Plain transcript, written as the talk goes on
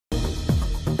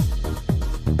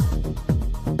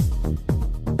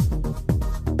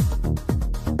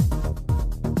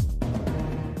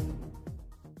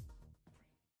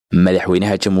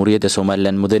madaxweynaha jamhuuriyadda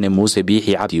Somaliland mudane Muuse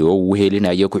Biixi Cabdi oo uu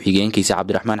heelinayo ku-xigeenkiisa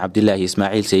Cabdiraxmaan Cabdilaahi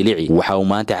Ismaaciil Saylici waxa uu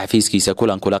maanta xafiiskiisa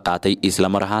kulan kula qaatay isla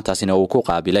mar ahaantaasina uu ku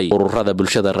qaabilay ururada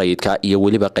bulshada Rayidkaa iyo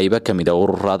waliba qaybo kamid ah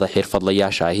ururada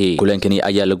xirfadlayaasha ahi. Kulankani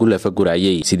ayaa lagu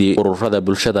lafagurayay sidii ururada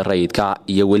bulshada Rayidkaa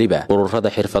iyo waliba ururada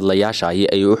xirfadlayaasha ahi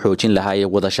ay u xoojin lahaayeen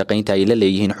wada shaqaynta ay la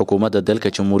leeyihiin xukuumadda dalka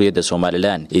jamhuuriyadda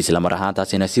Somaliland, isla mar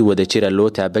ahaantaasina si wada jir loo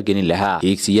taabagelin lahaa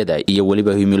hiigsiyada iyo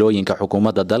waliba himilooyinka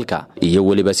xukuumadda dalka iyo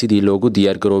waliba sidii loogu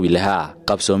diyaar garoobi lahaa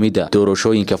qabsoomida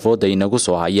doorashooyinka fooda inagu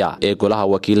soo haya ee golaha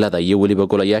wakiilada iyo waliba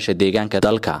golayaasha deegaanka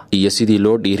dalka iyo sidii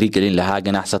loo dhiirigelin lahaa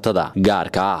ganacsatada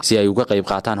gaarka ah si ay uga qayb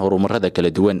qaataan horumarada kala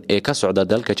duwan ee ka socda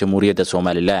dalka jamhuuriyadda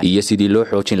Somaliland iyo sidii loo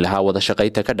xoojin lahaa wada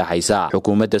shaqaynta ka dhaxaysa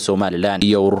xukuumadda Somaliland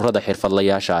iyo ururada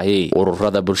xirfadlayaasha ahi.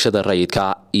 Ururada bulshada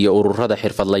Rayidkaa iyo ururada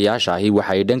xirfadlayaasha ahi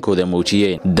waxay dhankooda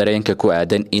muujiyeen dareenka ku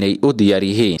aadan inay u diyaar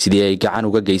yihiin sidii ay gacan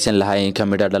uga geysan lahaayeen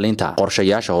kamida dhalinta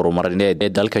qorshayaasha horumarineed ee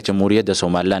dalka jamhuuriyadda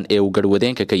Somaliland ee uu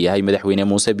garwadeenka ka yahay madaxweyne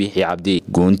Muuse Biixi Cabdi.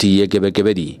 Goontii iyo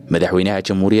gabagabadii madaxweynaha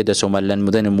jamhuuriyadda Somaliland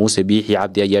mudane Muuse Biixi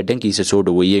Cabdi ayaa dhankiisa soo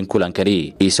dhaweeyeen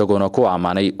kulankani isagoona ku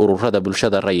amaanay ururada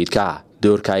bulshada Rayidkaa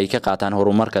doorka ay ka qaataan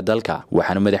horumarka dalka.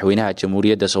 waxaana madaxweynaha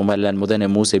jamhuuriyadda Somaliland mudane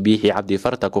Muuse Biixi Cabdi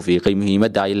farta ku fiiqay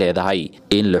muhiimadda ay leedahay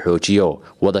in la xoojiyo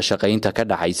wada shaqaynta ka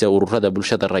dhaxaysa ururada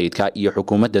bulshada Rayidkaa iyo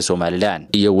xukuumadda Somaliland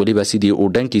iyo waliba sidii uu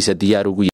dhankiisa diyaar ugu